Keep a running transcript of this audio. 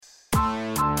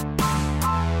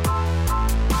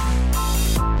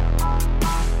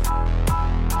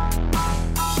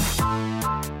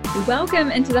Welcome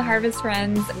into the Harvest,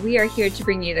 friends. We are here to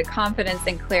bring you the confidence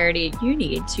and clarity you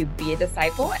need to be a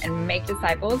disciple and make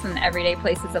disciples in everyday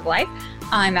places of life.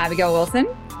 I'm Abigail Wilson.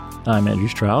 I'm Andrew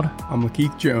Stroud. I'm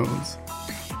Lakeith Jones.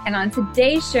 And on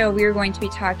today's show, we are going to be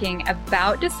talking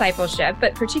about discipleship,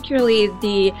 but particularly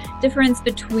the difference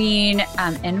between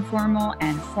informal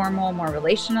and formal, more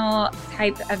relational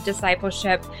type of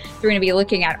discipleship. We're going to be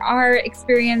looking at our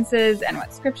experiences and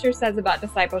what Scripture says about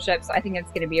discipleship. So I think it's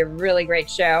going to be a really great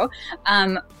show.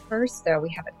 First, though,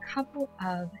 we have a couple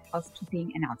of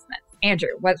housekeeping announcements. Andrew,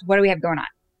 what do we have going on?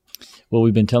 Well,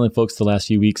 we've been telling folks the last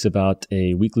few weeks about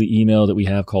a weekly email that we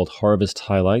have called Harvest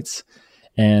Highlights.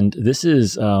 And this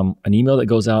is an email that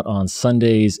goes out on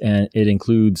Sundays, and it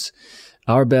includes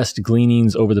our best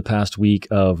gleanings over the past week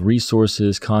of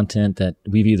resources, content that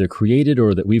we've either created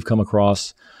or that we've come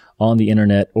across on the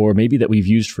internet, or maybe that we've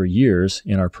used for years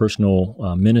in our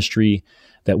personal ministry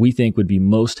that we think would be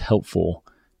most helpful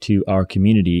to our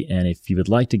community. And if you would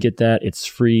like to get that, it's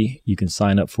free. You can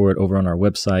sign up for it over on our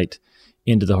website,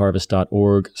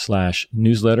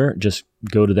 intotheharvest.org/newsletter. Just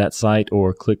go to that site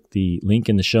or click the link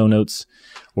in the show notes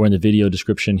or in the video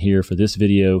description here for this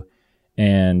video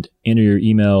and enter your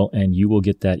email, and you will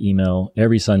get that email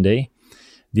every Sunday.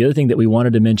 The other thing that we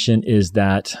wanted to mention is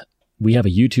that we have a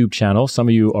YouTube channel. Some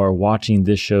of you are watching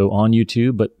this show on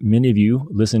YouTube, but many of you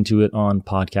listen to it on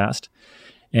podcast.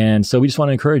 And so we just want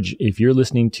to encourage, if you're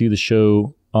listening to the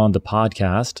show on the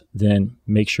podcast, then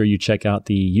make sure you check out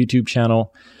the YouTube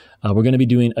channel. We're going to be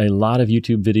doing a lot of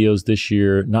YouTube videos this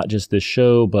year, not just this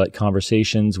show, but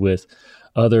conversations with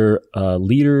other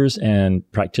leaders and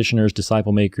practitioners,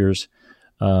 disciple makers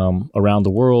around the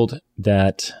world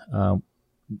that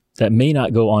may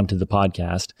not go onto the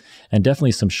podcast, and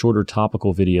definitely some shorter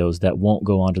topical videos that won't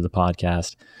go onto the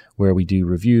podcast, where we do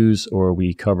reviews or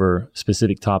we cover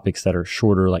specific topics that are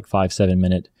shorter, like 5-7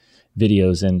 minute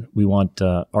videos. And we want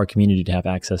our community to have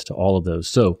access to all of those.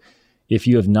 So if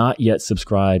you have not yet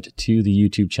subscribed to the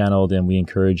YouTube channel, then we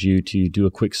encourage you to do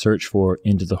a quick search for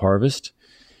Into the Harvest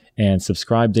and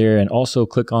subscribe there. And also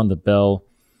click on the bell,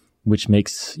 which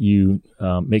makes you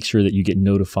make sure that you get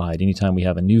notified anytime we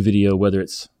have a new video, whether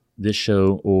it's this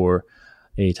show or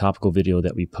a topical video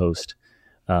that we post.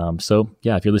 So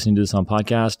yeah, if you're listening to this on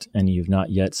podcast and you've not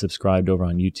yet subscribed over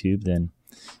on YouTube, then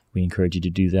we encourage you to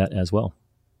do that as well.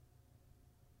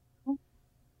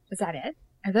 Is that it?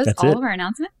 Are those That's all it. of our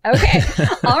announcements? Okay.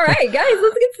 All right, guys,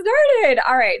 let's get started.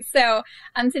 All right. So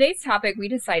today's topic we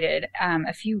decided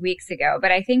a few weeks ago,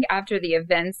 but I think after the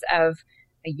events of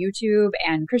YouTube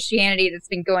and Christianity that's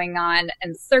been going on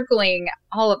and circling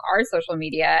all of our social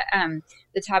media,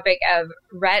 the topic of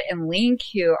Rhett and Link,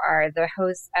 who are the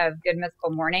hosts of Good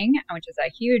Mythical Morning, which is a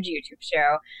huge YouTube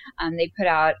show. They put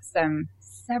out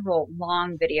several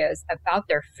long videos about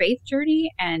their faith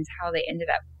journey and how they ended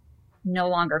up no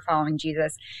longer following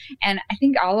Jesus. And I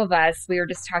think all of us, we were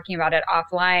just talking about it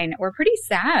offline, we're pretty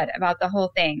sad about the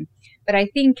whole thing. But I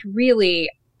think really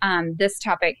this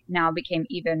topic now became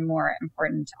even more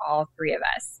important to all three of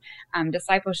us.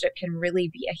 Discipleship can really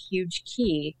be a huge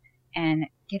key in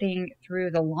getting through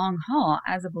the long haul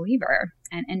as a believer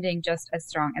and ending just as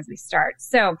strong as we start.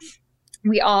 So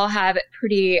we all have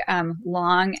pretty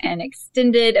long and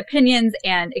extended opinions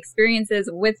and experiences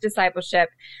with discipleship.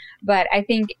 But I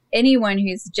think anyone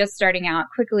who's just starting out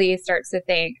quickly starts to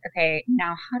think, okay,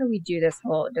 now how do we do this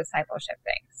whole discipleship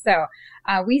thing? So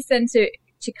we tend to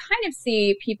kind of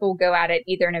see people go at it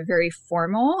either in a very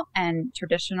formal and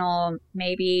traditional,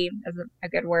 maybe is a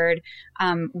good word,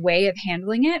 way of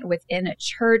handling it within a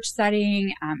church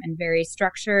setting and very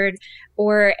structured,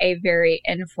 or a very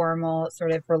informal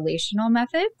sort of relational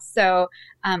method. So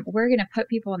we're going to put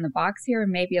people in the box here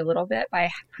maybe a little bit by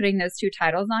putting those two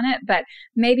titles on it, but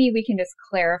maybe we can just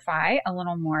clarify a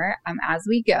little more as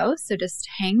we go. So just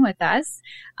hang with us.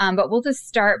 But we'll just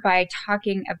start by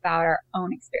talking about our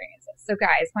own experiences. So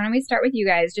guys, why don't we start with you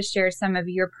guys? Just share some of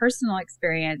your personal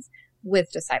experience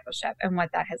with discipleship and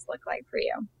what that has looked like for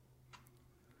you.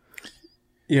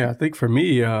 Yeah, I think for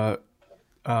me,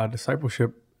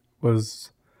 discipleship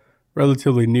was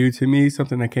relatively new to me,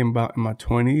 something that came about in my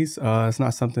 20s. It's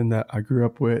not something that I grew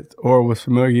up with or was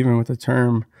familiar even with the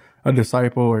term a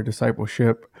disciple or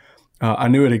discipleship. I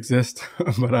knew it existed,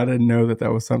 but I didn't know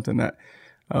that was something that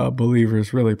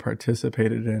believers really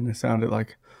participated in. It sounded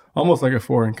like almost like a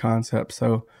foreign concept.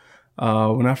 So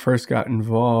when I first got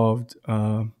involved,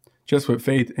 just with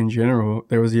faith in general,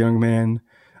 there was a young man,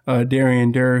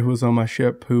 Darian Durr, who was on my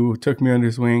ship, who took me under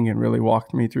his wing and really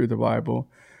walked me through the Bible.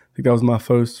 I think that was my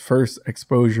first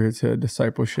exposure to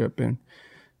discipleship, and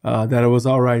that it was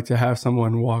all right to have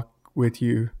someone walk with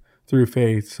you through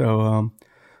faith. So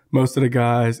most of the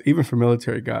guys, even for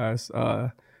military guys,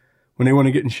 when they want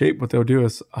to get in shape, what they'll do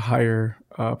is hire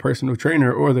a personal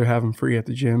trainer, or they'll have them free at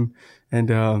the gym.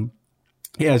 And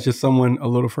it's just someone a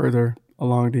little further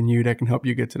along than you that can help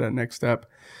you get to that next step.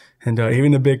 And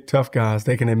even the big tough guys,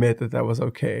 they can admit that that was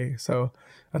okay. So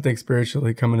I think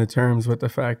spiritually coming to terms with the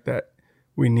fact that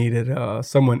we needed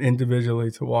someone individually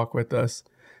to walk with us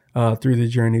through the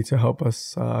journey to help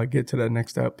us get to that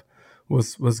next step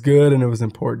was good, and it was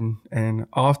important. And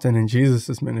often in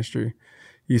Jesus's ministry,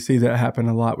 you see that happen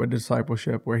a lot with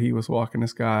discipleship, where he was walking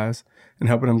his guys and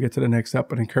helping them get to the next step,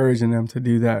 but encouraging them to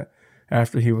do that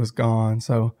after he was gone.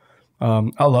 So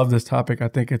I love this topic. I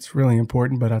think it's really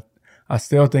important, but I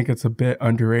still think it's a bit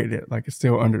underrated. Like, it's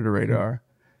still under the radar.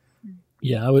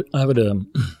 Yeah, I would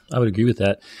agree with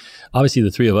that. Obviously,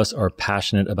 the three of us are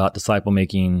passionate about disciple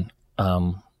making.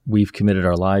 We've committed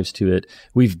our lives to it.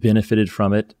 We've benefited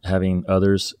from it, having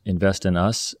others invest in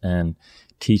us and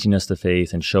teaching us the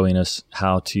faith and showing us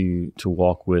how to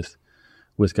walk with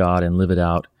God and live it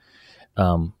out.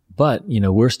 But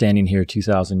we're standing here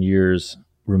 2,000 years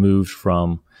removed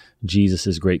from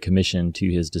Jesus's great commission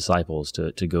to his disciples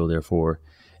to go therefore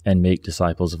and make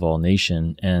disciples of all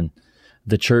nation. And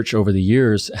the church over the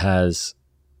years has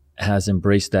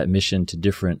embraced that mission to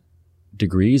different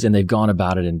degrees, and they've gone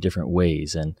about it in different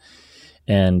ways.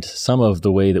 And some of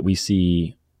the way that we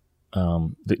see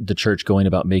the church going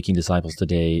about making disciples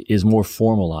today is more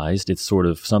formalized. It's sort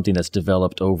of something that's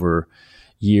developed over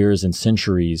years and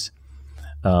centuries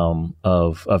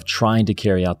of trying to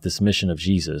carry out this mission of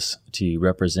Jesus, to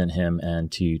represent him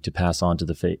and to pass on to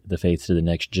the faith to the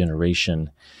next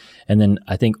generation. And then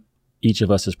I think each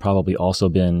of us has probably also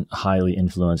been highly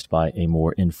influenced by a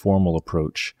more informal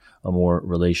approach, a more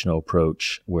relational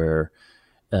approach, where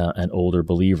an older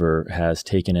believer has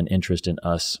taken an interest in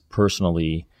us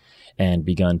personally and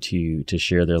begun to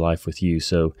share their life with you.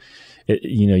 So,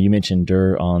 you mentioned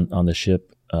Dur on the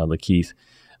ship, Lakeith.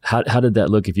 How did that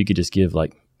look? If you could just give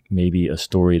like maybe a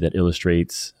story that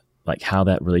illustrates like how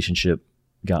that relationship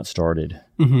got started.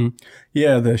 Mm-hmm.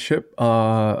 Yeah, the ship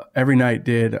every night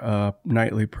did a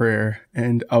nightly prayer,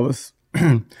 and I was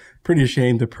pretty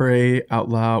ashamed to pray out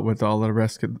loud with all of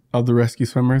the rescue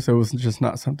swimmers. So it was just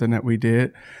not something that we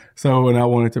did. So when I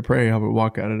wanted to pray, I would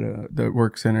walk out of the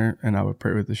work center and I would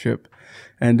pray with the ship.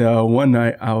 And one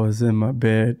night I was in my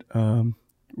bed,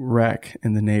 rack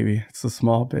in the Navy. It's a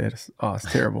small bed.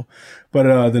 It's terrible.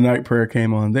 But the night prayer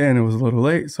came on then. It was a little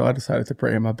late, so I decided to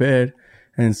pray in my bed.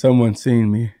 And someone seen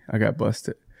me. I got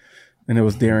busted. And it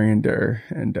was Darian Durr.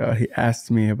 And he asked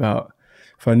me about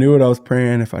if I knew what I was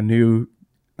praying, if I knew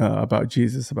about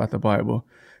Jesus, about the Bible.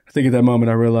 I think at that moment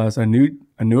I realized I knew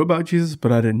about Jesus,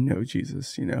 but I didn't know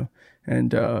Jesus,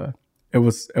 And it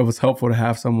was helpful to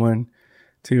have someone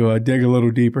to dig a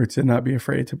little deeper, to not be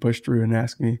afraid to push through and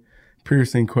ask me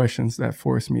piercing questions that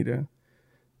forced me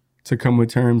to come with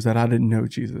terms that I didn't know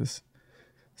Jesus.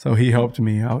 So he helped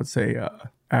me, I would say,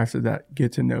 after that,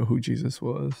 get to know who Jesus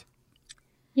was.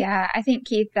 Yeah, I think,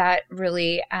 Keith, that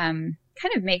really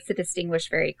kind of makes it distinguish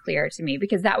very clear to me,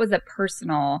 because that was a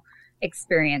personal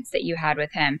experience that you had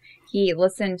with him. He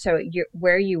listened to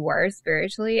where you were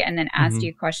spiritually and then asked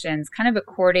you questions kind of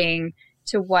according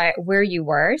to where you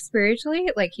were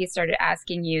spiritually. Like, he started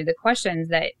asking you the questions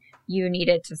that you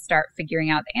needed to start figuring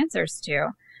out the answers to.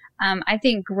 I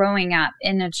think growing up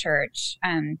in a church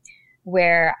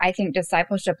where I think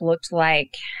discipleship looked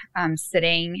like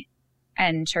sitting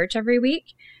in church every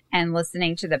week and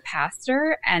listening to the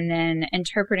pastor and then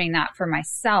interpreting that for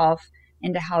myself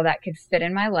into how that could fit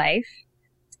in my life.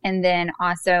 And then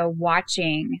also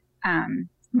watching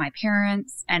my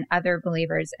parents and other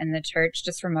believers in the church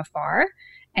just from afar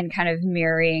and kind of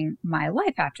mirroring my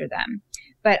life after them.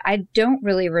 But I don't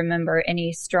really remember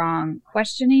any strong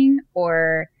questioning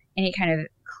or any kind of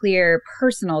clear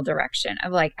personal direction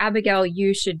of like, Abigail,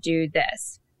 you should do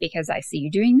this because I see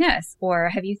you doing this, or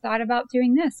have you thought about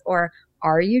doing this, or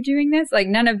are you doing this? Like,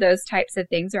 none of those types of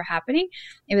things are happening.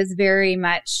 It was very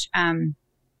much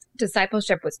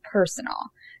discipleship was personal.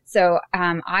 So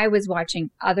I was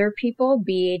watching other people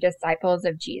be disciples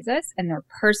of Jesus in their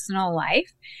personal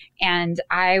life. And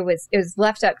it was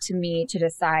left up to me to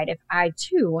decide if I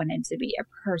too wanted to be a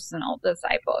personal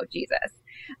disciple of Jesus.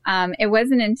 It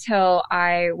wasn't until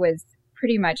I was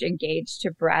pretty much engaged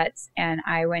to Brett and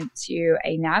I went to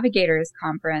a Navigators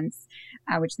conference,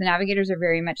 which the Navigators are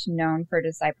very much known for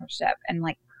discipleship and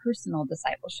like personal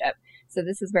discipleship. So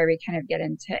this is where we kind of get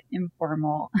into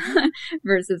informal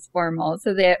versus formal.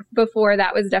 So before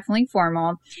that was definitely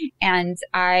formal. And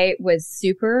I was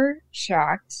super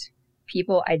shocked.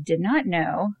 People I did not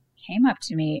know came up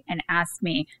to me and asked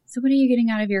me, so what are you getting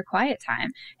out of your quiet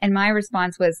time? And my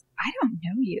response was, I don't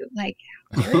know you. Like,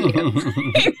 how are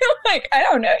you? Like, I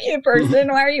don't know you, person.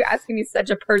 Why are you asking me such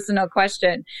a personal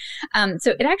question?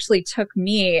 So it actually took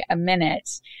me a minute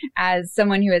as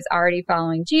someone who is already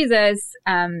following Jesus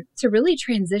to really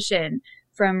transition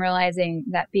from realizing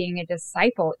that being a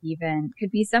disciple even could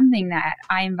be something that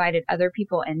I invited other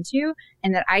people into,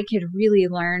 and that I could really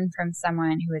learn from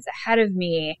someone who is ahead of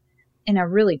me in a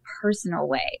really personal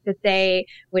way, that they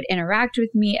would interact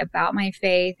with me about my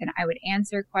faith, and I would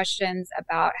answer questions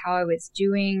about how I was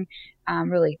doing,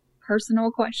 really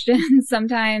personal questions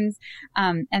sometimes,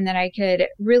 and that I could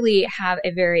really have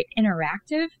a very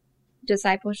interactive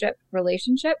discipleship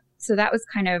relationship. So that was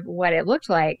kind of what it looked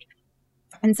like.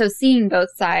 And so seeing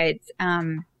both sides,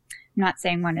 I'm not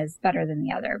saying one is better than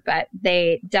the other, but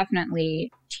they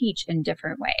definitely teach in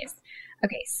different ways.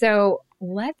 Okay, so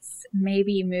let's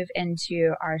maybe move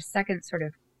into our second sort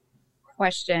of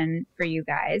question for you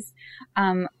guys.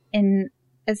 In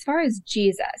as far as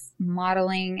Jesus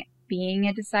modeling being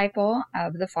a disciple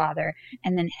of the Father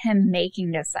and then him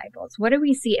making disciples, what do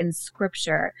we see in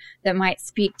Scripture that might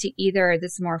speak to either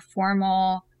this more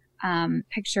formal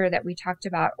picture that we talked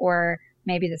about, or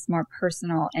maybe this more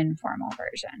personal, informal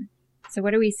version? So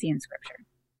what do we see in Scripture?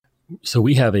 So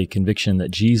we have a conviction that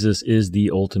Jesus is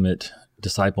the ultimate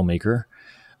disciple maker.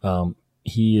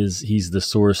 He's the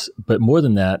source, but more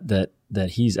than that, that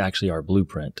he's actually our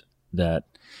blueprint. That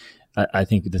I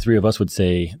think the three of us would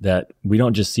say that we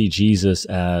don't just see Jesus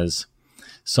as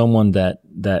someone that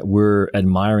we're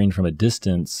admiring from a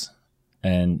distance,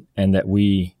 and that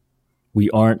we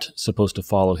aren't supposed to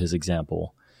follow his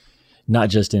example, not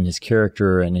just in his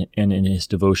character and in his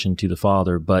devotion to the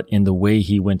Father, but in the way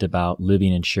he went about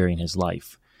living and sharing his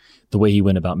life, the way he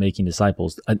went about making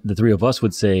disciples. The three of us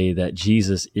would say that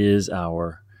Jesus is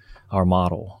our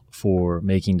model for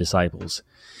making disciples.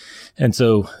 And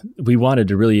so we wanted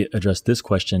to really address this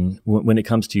question when it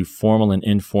comes to formal and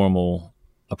informal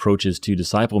approaches to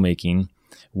disciple making.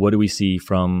 What do we see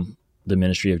from the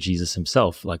ministry of Jesus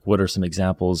himself? Like, what are some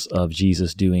examples of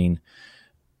Jesus doing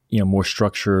more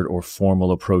structured or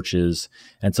formal approaches?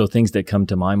 And so things that come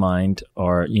to my mind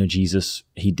are, Jesus,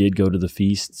 he did go to the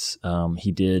feasts.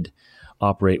 He did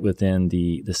operate within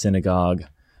the synagogue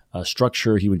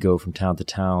structure. He would go from town to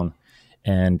town,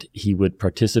 and he would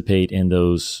participate in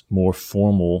those more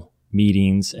formal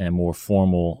meetings and more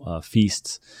formal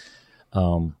feasts.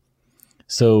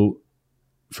 So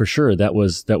for sure, that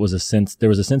was a sense. There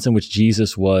was a sense in which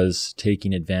Jesus was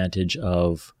taking advantage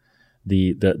of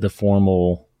the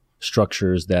formal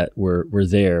structures that were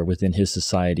there within his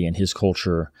society and his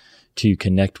culture to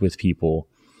connect with people.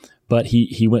 But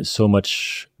he went so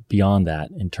much beyond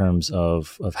that in terms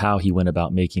of how he went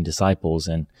about making disciples.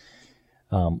 And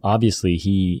obviously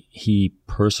he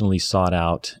personally sought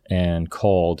out and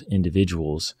called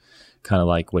individuals, kind of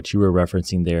like what you were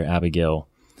referencing there, Abigail.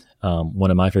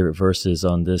 One of my favorite verses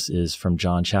on this is from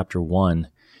John chapter 1.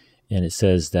 And it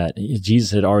says that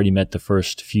Jesus had already met the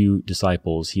first few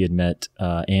disciples. He had met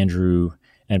Andrew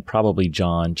and probably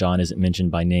John. John isn't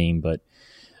mentioned by name, but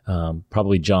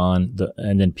probably John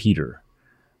and then Peter.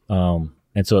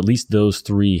 And so at least those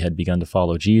three had begun to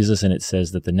follow Jesus. And it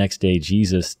says that the next day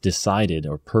Jesus decided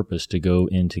or purposed to go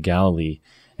into Galilee,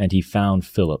 and he found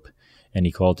Philip and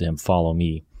he called to him, "Follow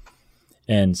me."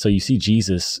 And so you see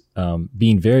Jesus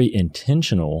being very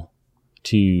intentional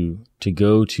to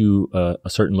go to a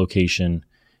certain location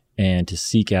and to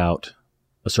seek out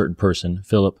a certain person,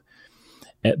 Philip,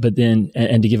 but then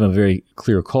and to give him a very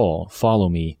clear call, "Follow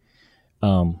me."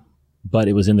 But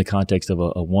it was in the context of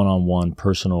a one-on-one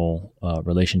personal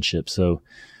relationship. So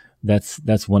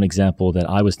that's one example that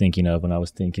I was thinking of when I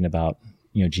was thinking about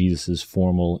Jesus's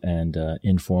formal and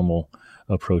informal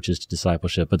approaches to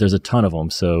discipleship. But there's a ton of them.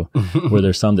 So were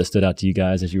there some that stood out to you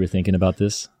guys as you were thinking about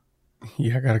this?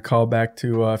 Yeah, I got to call back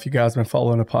to, if you guys have been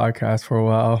following the podcast for a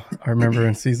while, I remember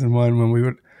in season 1 when we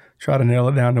would try to nail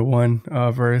it down to one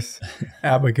verse,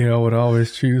 Abigail would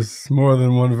always choose more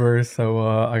than one verse. So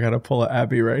I got to pull an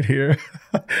Abby right here.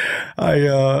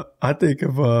 I think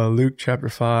of Luke chapter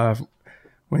 5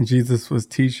 when Jesus was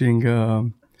teaching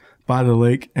by the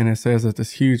lake, and it says that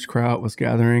this huge crowd was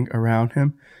gathering around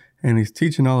him, and he's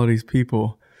teaching all of these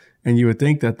people. And you would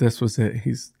think that this was it.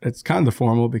 It's kind of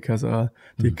formal because the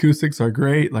acoustics are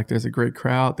great. Like, there's a great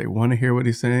crowd. They want to hear what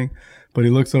he's saying. But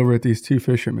he looks over at these two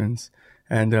fishermen,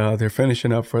 and they're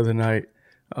finishing up for the night.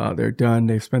 They're done.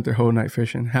 They've spent their whole night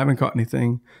fishing, haven't caught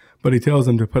anything. But he tells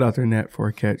them to put out their net for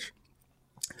a catch.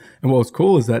 And what was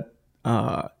cool is that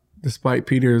despite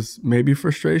Peter's maybe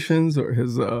frustrations or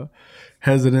his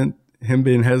him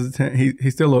being hesitant,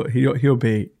 he still he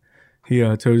obeyed. he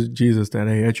told Jesus that,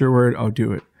 hey, at your word, I'll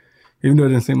do it, even though it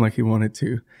didn't seem like he wanted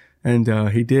to.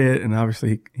 And he did, and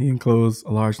obviously he enclosed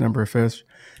a large number of fish.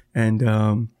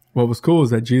 And what was cool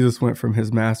is that Jesus went from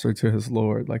his master to his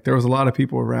Lord. Like, there was a lot of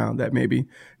people around that maybe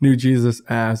knew Jesus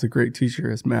as a great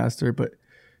teacher, as master, but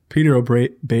Peter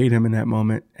obeyed him in that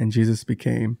moment, and Jesus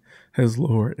became his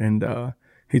Lord. And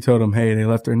he told them, hey, they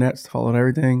left their nets, followed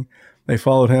everything. They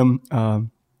followed him.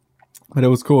 But it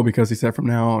was cool because he said, from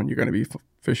now on, you're going to be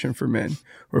fishing for men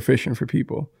or fishing for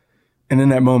people. And in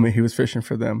that moment, he was fishing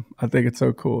for them. I think it's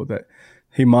so cool that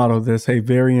he modeled this, hey,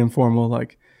 very informal,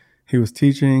 like he was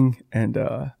teaching. And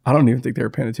I don't even think they were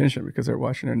paying attention because they're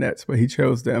washing their nets, but he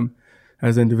chose them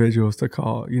as individuals to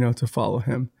call, to follow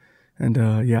him. And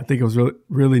I think it was really,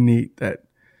 really neat that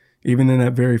even in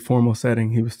that very formal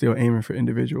setting, he was still aiming for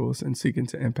individuals and seeking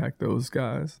to impact those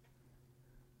guys.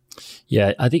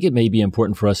 Yeah, I think it may be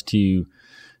important for us to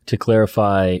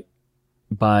clarify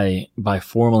by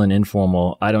formal and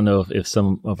informal. I don't know if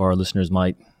some of our listeners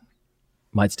might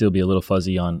still be a little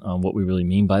fuzzy on what we really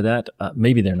mean by that.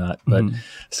 Maybe they're not, but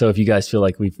so if you guys feel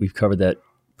like we've covered that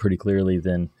pretty clearly,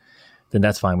 then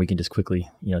that's fine. We can just quickly,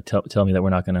 tell me that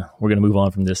we're gonna move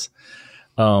on from this.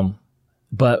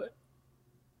 But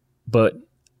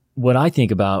what I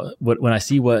think about when I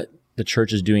see what the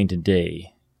church is doing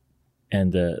today,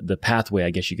 and the pathway, I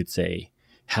guess you could say,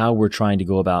 how we're trying to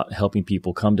go about helping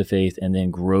people come to faith and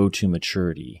then grow to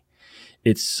maturity.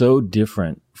 It's so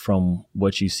different from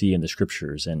what you see in the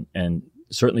scriptures and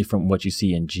certainly from what you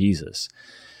see in Jesus.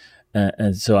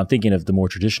 And so I'm thinking of the more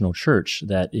traditional church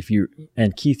that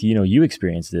and Keith, you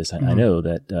experienced this. I know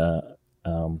that,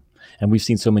 and we've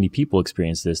seen so many people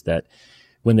experience this, that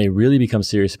when they really become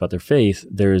serious about their faith,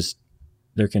 there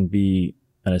can be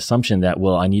an assumption that,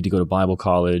 well, I need to go to Bible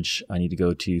college, I need to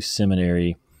go to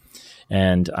seminary,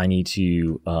 and I need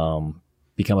to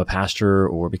become a pastor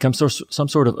or become some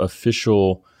sort of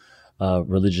official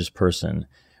religious person,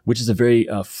 which is a very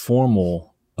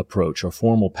formal approach or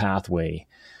formal pathway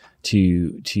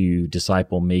to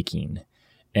disciple making.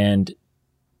 And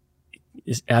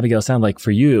Abigail, it sounded like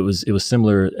for you it was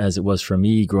similar as it was for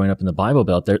me growing up in the Bible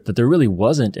Belt, that there really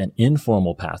wasn't an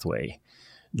informal pathway,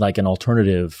 like an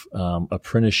alternative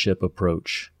apprenticeship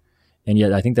approach. And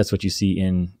yet I think that's what you see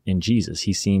in Jesus.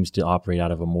 He seems to operate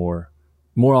out of a more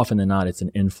often than not, it's an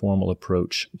informal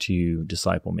approach to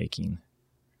disciple making.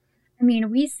 I mean,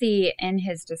 we see in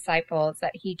his disciples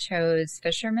that he chose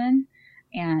fishermen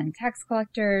and tax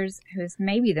collectors, who's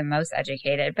maybe the most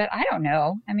educated, but I don't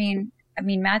know. I mean,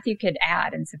 Matthew could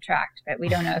add and subtract, but we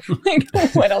don't know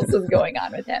what else is going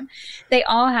on with him. They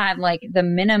all had the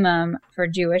minimum for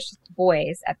Jewish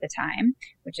boys at the time,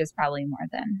 which is probably more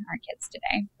than our kids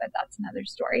today, but that's another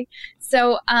story.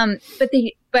 So,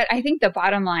 but I think the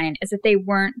bottom line is that they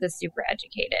weren't the super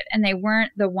educated, and they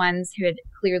weren't the ones who had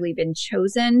clearly been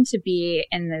chosen to be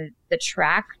in the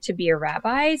track to be a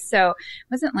rabbi. So it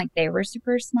wasn't like they were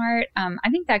super smart. I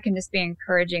think that can just be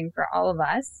encouraging for all of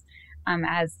us.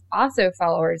 As also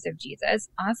followers of Jesus,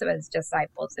 also as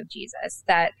disciples of Jesus,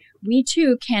 that we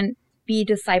too can be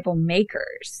disciple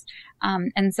makers.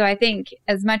 And so I think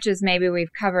as much as maybe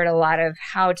we've covered a lot of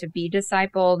how to be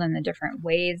discipled and the different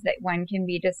ways that one can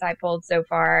be discipled so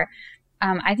far,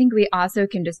 I think we also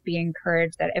can just be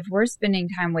encouraged that if we're spending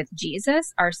time with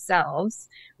Jesus ourselves,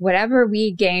 whatever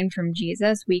we gain from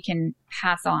Jesus, we can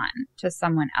pass on to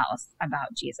someone else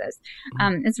about Jesus.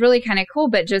 It's really kind of cool.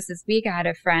 But just this week, I had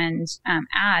a friend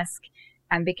ask,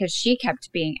 because she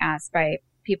kept being asked by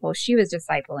people she was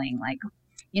discipling,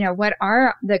 what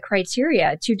are the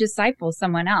criteria to disciple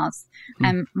someone else?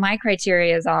 And my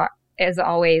criteria is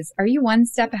always, are you one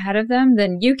step ahead of them?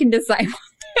 Then you can disciple.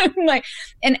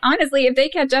 And honestly, if they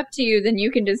catch up to you, then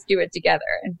you can just do it together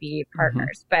and be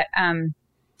partners. But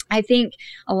I think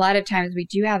a lot of times we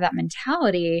do have that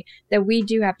mentality that we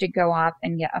do have to go off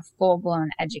and get a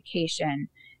full-blown education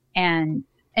and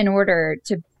in order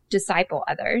to disciple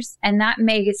others. And that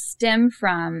may stem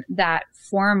from that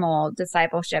formal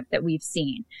discipleship that we've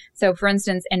seen. So for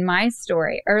instance, in my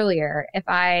story earlier, if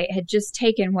I had just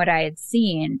taken what I had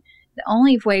seen, the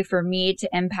only way for me to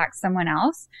impact someone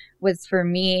else was for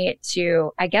me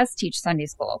to, I guess, teach Sunday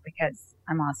school, because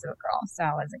I'm also a girl, so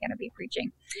I wasn't going to be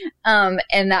preaching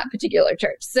in that particular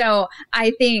church. So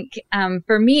I think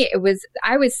for me,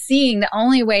 I was seeing the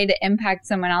only way to impact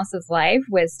someone else's life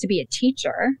was to be a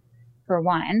teacher, for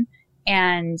one.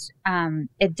 And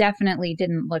it definitely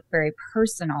didn't look very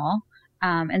personal.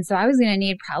 And so I was going to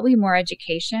need probably more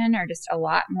education or just a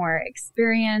lot more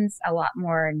experience, a lot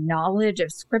more knowledge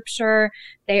of scripture.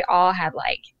 They all had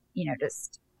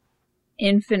just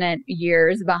infinite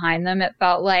years behind them. It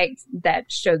felt like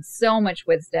that showed so much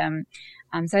wisdom.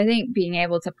 So I think being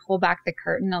able to pull back the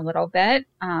curtain a little bit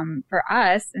for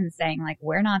us and saying like,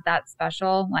 we're not that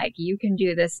special, like you can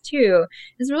do this too,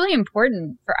 is really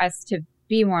important for us to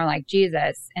be more like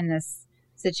Jesus in this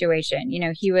situation.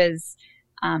 He was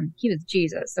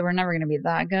Jesus, so we're never going to be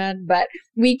that good, but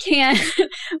we can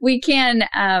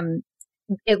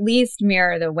at least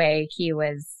mirror the way he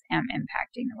was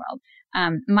impacting the world.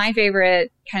 My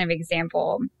favorite kind of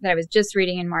example that I was just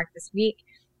reading in Mark this week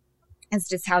is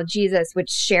just how Jesus would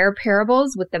share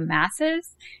parables with the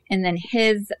masses, and then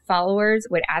his followers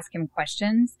would ask him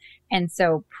questions. And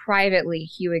so privately,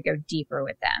 he would go deeper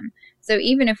with them. So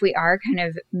even if we are kind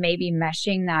of maybe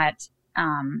meshing that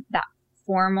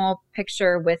formal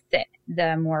picture with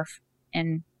the more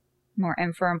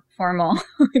informal,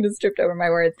 I just tripped over my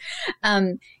words.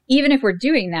 Even if we're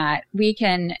doing that, we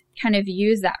can kind of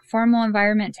use that formal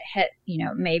environment to hit,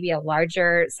 maybe a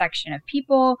larger section of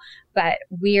people, but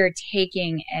we are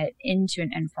taking it into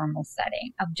an informal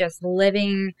setting of just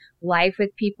living life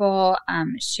with people,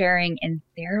 sharing in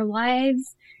their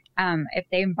lives. If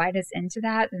they invite us into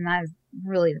that, then that is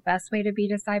really the best way to be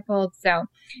discipled. So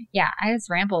yeah, I just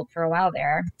rambled for a while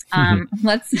there.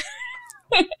 Let's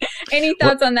any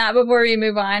thoughts on that before we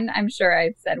move on? I'm sure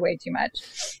I said way too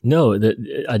much. No,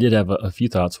 I did have a few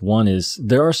thoughts. One is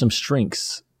there are some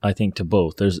strengths, I think, to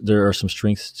both. There are some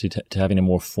strengths to having a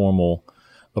more formal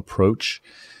approach.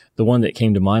 The one that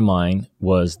came to my mind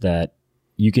was that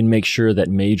you can make sure that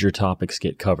major topics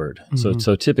get covered. Mm-hmm.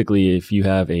 So typically, if you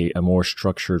have a more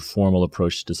structured, formal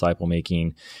approach to disciple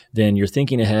making, then you're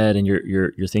thinking ahead and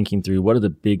you're thinking through what are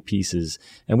the big pieces.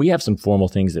 And we have some formal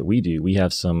things that we do. We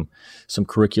have some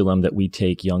curriculum that we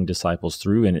take young disciples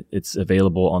through, and it's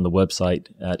available on the website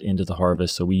at End of the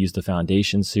Harvest. So we use the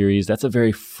Foundation series. That's a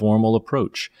very formal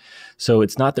approach. So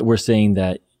it's not that we're saying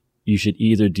that you should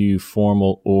either do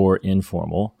formal or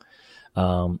informal.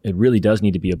 It really does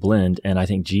need to be a blend, and I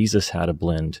think Jesus had a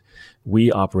blend. We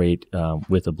operate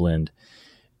with a blend.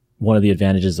 One of the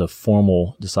advantages of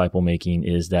formal disciple making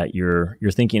is that you're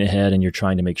thinking ahead and you're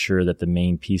trying to make sure that the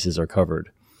main pieces are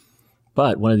covered.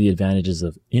 But one of the advantages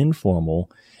of informal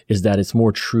is that it's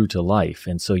more true to life,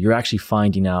 and so you're actually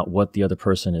finding out what the other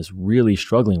person is really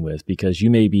struggling with, because you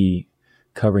may be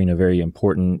covering a very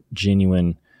important,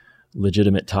 genuine,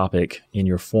 legitimate topic in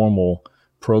your formal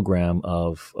program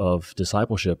of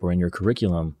discipleship or in your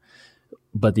curriculum,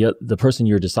 but the person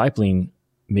you're discipling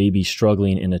may be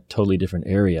struggling in a totally different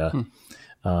area.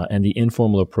 And the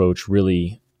informal approach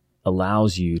really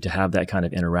allows you to have that kind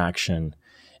of interaction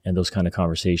and those kind of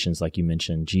conversations like you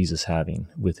mentioned Jesus having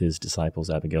with his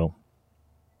disciples, Abigail.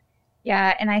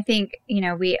 Yeah, and I think,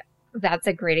 that's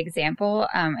a great example.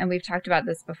 And we've talked about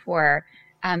this before.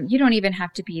 You don't even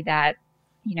have to be that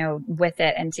with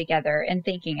it and together and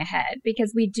thinking ahead,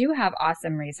 because we do have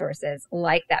awesome resources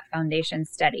like that foundation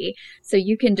study. So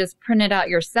you can just print it out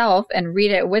yourself and read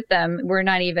it with them. We're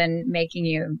not even making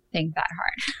you think that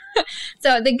hard.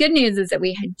 So the good news is that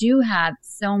we do have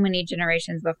so many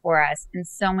generations before us and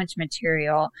so much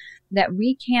material that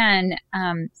we can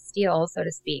steal, so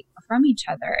to speak, from each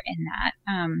other in that.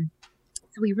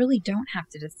 So we really don't have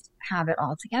to just have it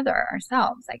all together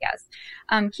ourselves, I guess.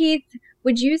 Keith,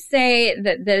 would you say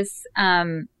that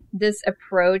this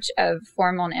approach of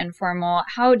formal and informal,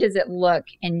 how does it look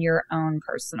in your own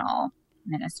personal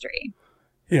ministry?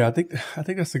 Yeah, I think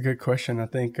that's a good question. I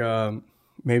think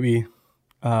maybe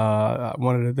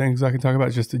one of the things I can talk about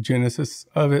is just the genesis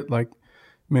of it, like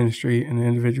ministry in an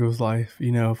individual's life.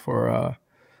 For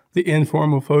the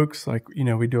informal folks, like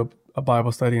we do a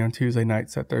Bible study on Tuesday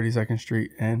nights at 32nd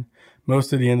Street, and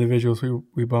most of the individuals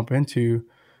we bump into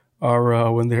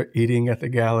are when they're eating at the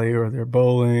galley, or they're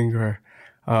bowling, or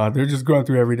they're just going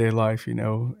through everyday life,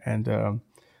 and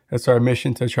it's our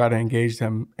mission to try to engage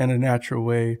them in a natural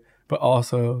way, but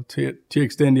also to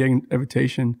extend the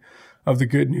invitation of the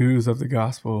good news of the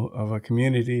gospel of a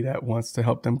community that wants to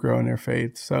help them grow in their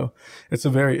faith. So it's a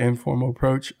very informal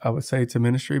approach, I would say, to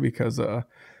ministry, because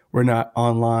we're not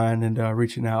online and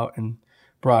reaching out and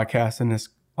broadcasting this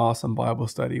awesome Bible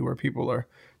study where people are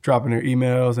dropping their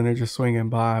emails and they're just swinging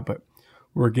by, but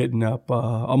we're getting up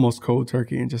almost cold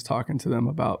turkey and just talking to them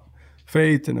about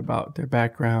faith and about their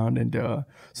background. And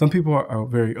some people are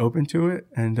very open to it,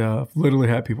 and literally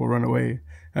had people run away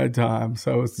at times.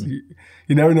 So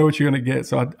you never know what you're going to get.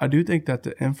 So I do think that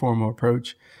the informal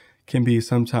approach can be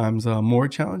sometimes more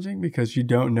challenging, because you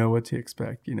don't know what to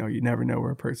expect. You never know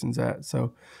where a person's at.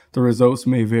 So the results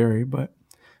may vary, but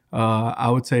I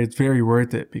would say it's very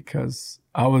worth it, because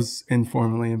I was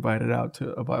informally invited out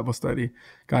to a Bible study.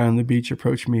 Guy on the beach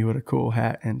approached me with a cool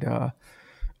hat and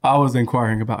I was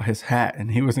inquiring about his hat,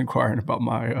 and he was inquiring about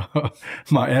my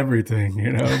my everything,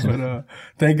 But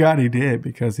thank God he did,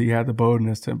 because he had the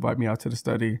boldness to invite me out to the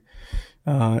study,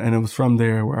 and it was from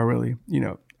there where I really,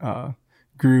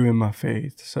 grew in my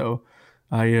faith. So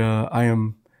I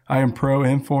am pro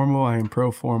informal, I am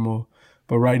pro formal,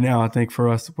 but right now I think for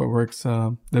us what works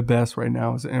the best right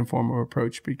now is an informal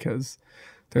approach, because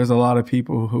there's a lot of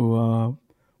people who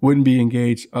wouldn't be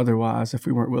engaged otherwise if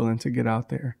we weren't willing to get out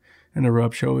there and to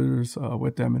rub shoulders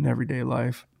with them in everyday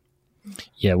life.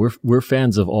 Yeah, we're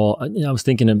fans of all. I was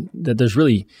thinking that there's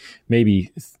really,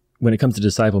 maybe when it comes to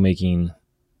disciple making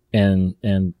and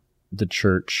the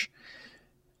church,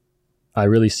 I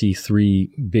really see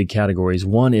three big categories.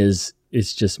 One is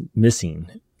it's just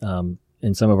missing.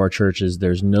 In some of our churches,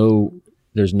 there's no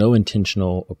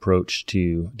intentional approach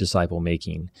to disciple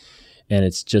making, and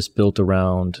it's just built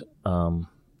around.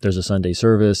 There's a Sunday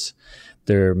service.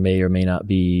 There may or may not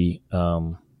be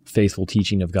faithful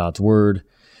teaching of God's word,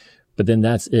 but then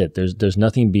that's it. There's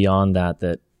nothing beyond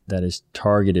that is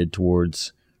targeted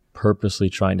towards purposely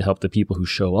trying to help the people who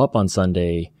show up on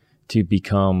Sunday to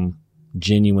become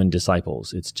genuine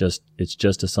disciples. It's just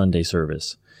a Sunday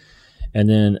service. And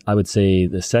then I would say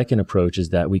the second approach is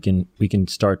that we can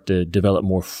start to develop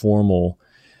more formal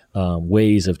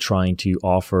ways of trying to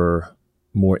offer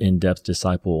more in-depth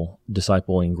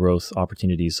discipling growth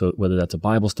opportunities. So whether that's a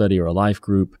Bible study or a life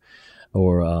group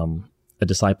or a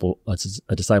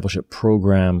discipleship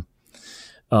program,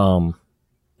 and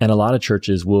a lot of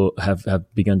churches will have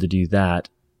begun to do that.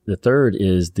 The third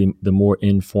is the more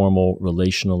informal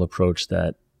relational approach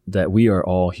that we are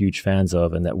all huge fans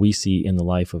of, and that we see in the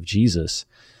life of Jesus.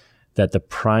 That the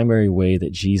primary way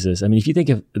that Jesus, if you think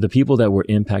of the people that were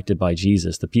impacted by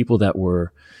Jesus, the people that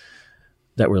were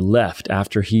left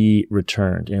after he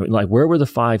returned, like where were the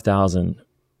 5,000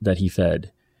 that he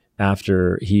fed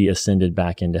after he ascended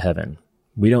back into heaven?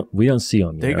 We don't see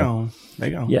them. They gone.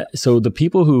 Yeah. So the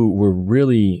people who were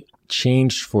really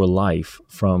changed for life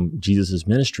from Jesus's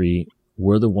ministry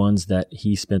were the ones that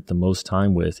he spent the most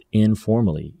time with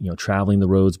informally, traveling the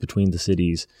roads between the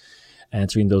cities,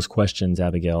 answering those questions,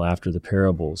 Abigail, after the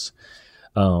parables,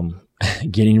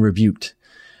 getting rebuked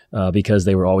because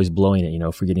they were always blowing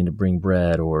it, forgetting to bring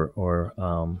bread or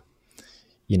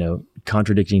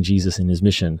contradicting Jesus in his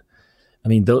mission.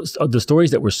 Those are the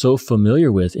stories that we're so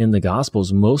familiar with in the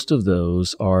Gospels. Most of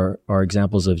those are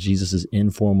examples of Jesus's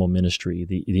informal ministry,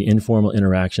 the informal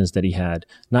interactions that he had,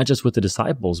 not just with the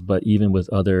disciples, but even with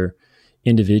other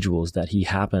individuals that he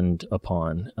happened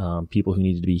upon, people who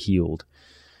needed to be healed.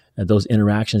 Those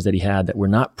interactions that he had that were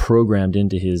not programmed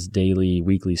into his daily,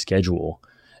 weekly schedule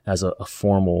as a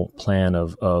formal plan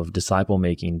of disciple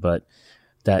making, but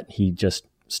that he just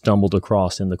stumbled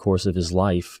across in the course of his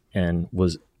life and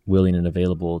was willing and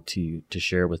available to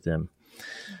share with them.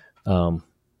 Don't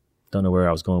know where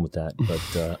I was going with that, but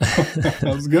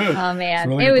that was good. Oh man,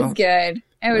 really it was good.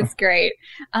 It was great.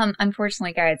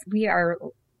 Unfortunately, guys, we are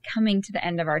coming to the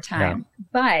end of our time,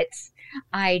 but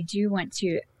I do want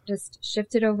to just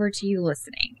shift it over to you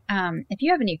listening. If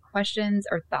you have any questions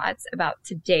or thoughts about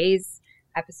today's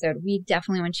episode, we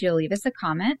definitely want you to leave us a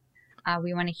comment.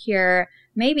 We want to hear,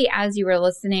 maybe as you were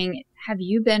listening, have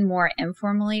you been more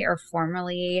informally or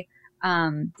formally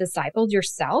discipled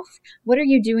yourself? What are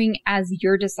you doing as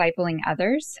you're discipling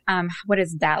others? What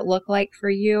does that look like for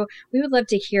you? We would love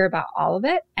to hear about all of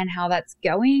it and how that's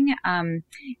going.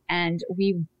 And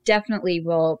we definitely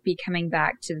will be coming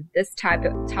back to this type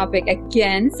of topic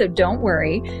again. So don't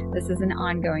worry. This is an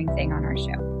ongoing thing on our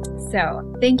show.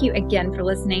 So thank you again for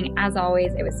listening. As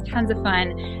always, it was tons of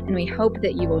fun, and we hope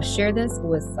that you will share this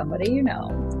with somebody you know.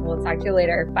 We'll talk to you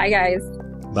later. Bye, guys.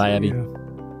 Bye, Abby.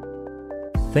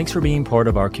 Thanks for being part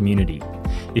of our community.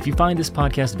 If you find this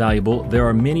podcast valuable, there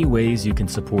are many ways you can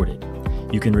support it.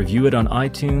 You can review it on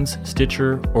iTunes,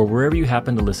 Stitcher, or wherever you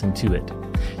happen to listen to it.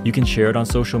 You can share it on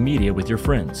social media with your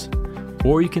friends.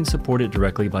 Or you can support it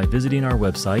directly by visiting our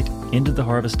website,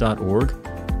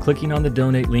 intotheharvest.org, clicking on the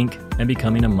donate link, and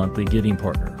becoming a monthly giving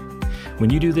partner. When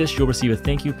you do this, you'll receive a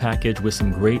thank you package with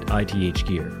some great ITH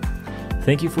gear.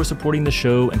 Thank you for supporting the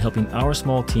show and helping our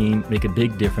small team make a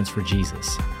big difference for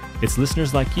Jesus. It's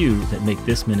listeners like you that make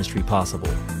this ministry possible.